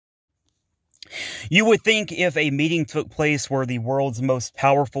You would think if a meeting took place where the world's most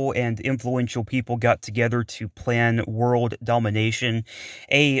powerful and influential people got together to plan world domination,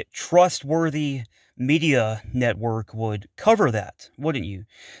 a trustworthy media network would cover that, wouldn't you?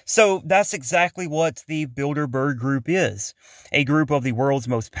 So that's exactly what the Bilderberg Group is. A group of the world's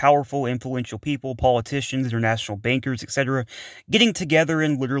most powerful, influential people, politicians, international bankers, etc., getting together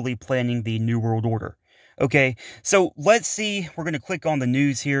and literally planning the New World Order. Okay, so let's see, we're going to click on the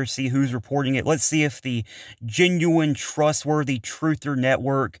news here, see who's reporting it. Let's see if the genuine, trustworthy Truther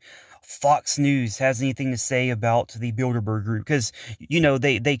Network, Fox News, has anything to say about the Bilderberg Group. Because, you know,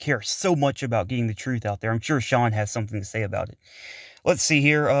 they care so much about getting the truth out there. I'm sure Sean has something to say about it. Let's see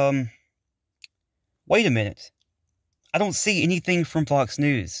here. Wait a minute. I don't see anything from Fox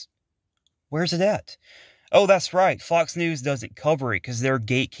News. Where's it at? Oh, that's right. Fox News doesn't cover it because they're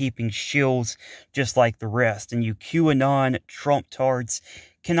gatekeeping shills just like the rest. And you QAnon Trump-tards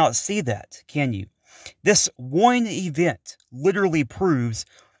cannot see that, can you? This one event literally proves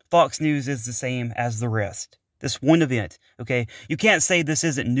Fox News is the same as the rest. This one event, okay? You can't say this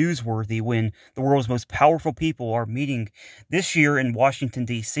isn't newsworthy when the world's most powerful people are meeting this year in Washington,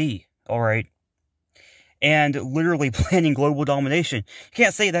 D.C., all right? And literally planning global domination. You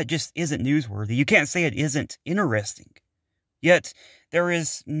can't say that just isn't newsworthy. You can't say it isn't interesting. Yet, there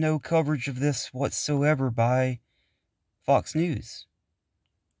is no coverage of this whatsoever by Fox News.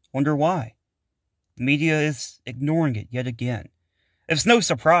 Wonder why? The media is ignoring it yet again. It's no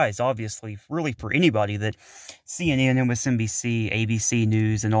surprise, obviously, really for anybody that CNN, MSNBC, ABC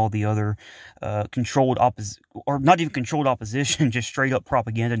News, and all the other controlled opposition, or not even controlled opposition, just straight up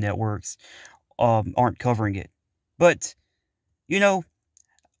propaganda networks aren't covering it. But, you know,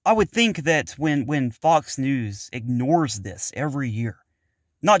 I would think that when Fox News ignores this every year,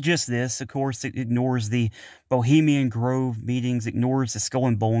 not just this, of course, it ignores the Bohemian Grove meetings, ignores the Skull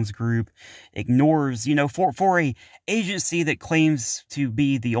and Bones group, ignores, you know, for a agency that claims to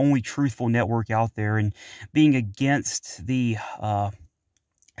be the only truthful network out there and being against the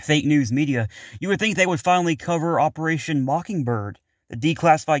fake news media, you would think they would finally cover Operation Mockingbird, the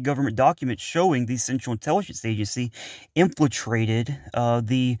declassified government document showing the Central Intelligence Agency infiltrated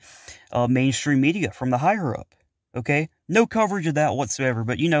the mainstream media from the higher up. Okay? No coverage of that whatsoever.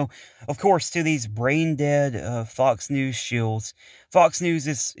 But, you know, of course, to these brain-dead Fox News shills, Fox News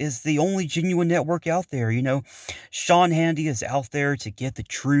is the only genuine network out there, you know. Sean Hannity is out there to get the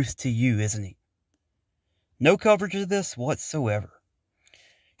truth to you, isn't he? No coverage of this whatsoever.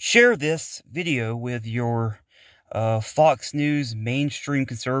 Share this video with your Fox News, mainstream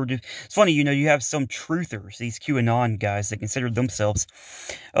conservative. It's funny, you know, you have some truthers, these QAnon guys that consider themselves,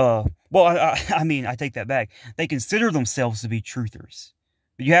 well, I mean, I take that back. They consider themselves to be truthers.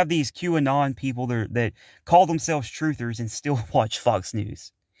 But you have these QAnon people that call themselves truthers and still watch Fox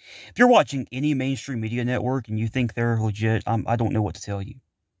News. If you're watching any mainstream media network and you think they're legit, I don't know what to tell you.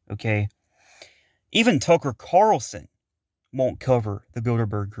 Okay? Even Tucker Carlson won't cover the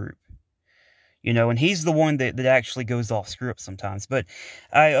Bilderberg Group. You know, and he's the one that actually goes off script sometimes. But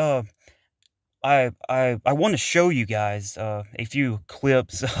I want to show you guys a few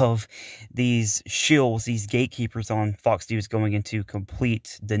clips of these shills, these gatekeepers on Fox News going into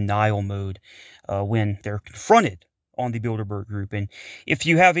complete denial mode when they're confronted on the Bilderberg Group. And if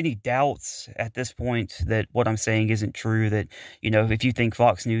you have any doubts at this point that what I'm saying isn't true, that, you know, if you think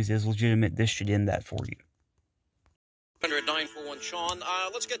Fox News is legitimate, this should end that for you. 941 Sean.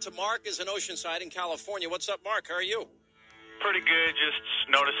 Let's get to Mark is in Oceanside in California. What's up, Mark? How are you? Pretty good. Just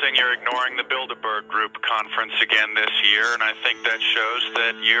noticing you're ignoring the Bilderberg Group conference again this year, and I think that shows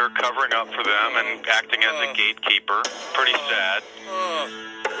that you're covering up for them and acting as a gatekeeper. Pretty sad.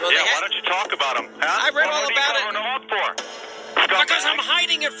 Well, yeah, why don't you talk about them? Huh? I read all what about are you covering them up for? Because I'm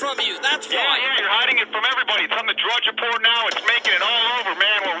hiding it from you. That's why. Yeah, you're hiding it from everybody. It's on the Drudge Report now. It's making it all over,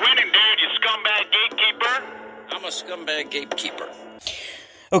 man. We're winning, dude. You scumbag gatekeeper. I'm a scumbag gatekeeper.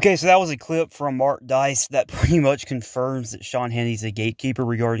 Okay, so that was a clip from Mark Dice that pretty much confirms that Sean Hannity's a gatekeeper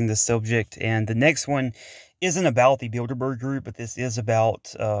regarding this subject. And the next one isn't about the Bilderberg Group, but this is about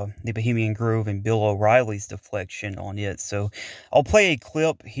the Bohemian Grove and Bill O'Reilly's deflection on it. So I'll play a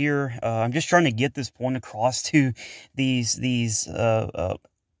clip here. I'm just trying to get this point across to these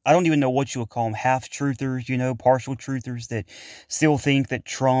I don't even know what you would call them, half-truthers, you know, partial truthers that still think that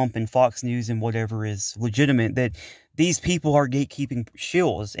Trump and Fox News and whatever is legitimate, that these people are gatekeeping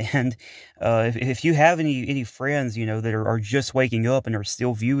shills. And if you have any friends, you know, that are just waking up and are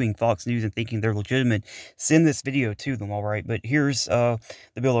still viewing Fox News and thinking they're legitimate, send this video to them, all right? But here's the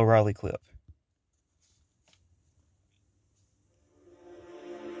Bill O'Reilly clip.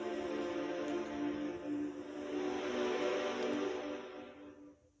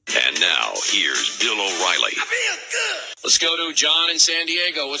 And Now, here's Bill O'Reilly. I feel good. Let's go to John in San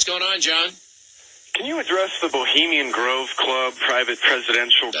Diego. What's going on, John? Can you address the Bohemian Grove Club private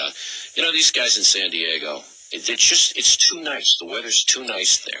presidential? These guys in San Diego, it's too nice. The weather's too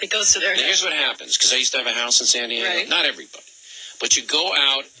nice there. It goes to their Now, here's what happens, because I used to have a house in San Diego. Right. Not everybody. But you go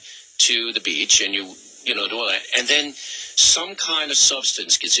out to the beach and you do all that. And then some kind of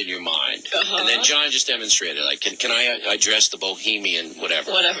substance gets in your mind. Uh-huh. And then John just demonstrated, like, can I address the Bohemian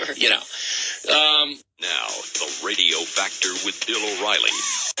whatever? Whatever. Now, the Radio Factor with Bill O'Reilly.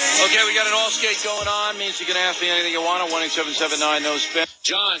 Okay, we got an all-skate going on. Means you can ask me anything you want on 1-877-9-NO-SPIN.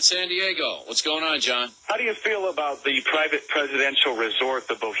 John, San Diego. What's going on, John? How do you feel about the private presidential resort,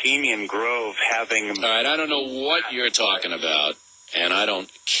 the Bohemian Grove, having... All right, I don't know what you're talking about, and I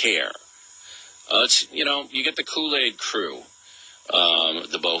don't care. You get the Kool-Aid crew,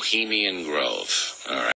 the Bohemian Grove. All right.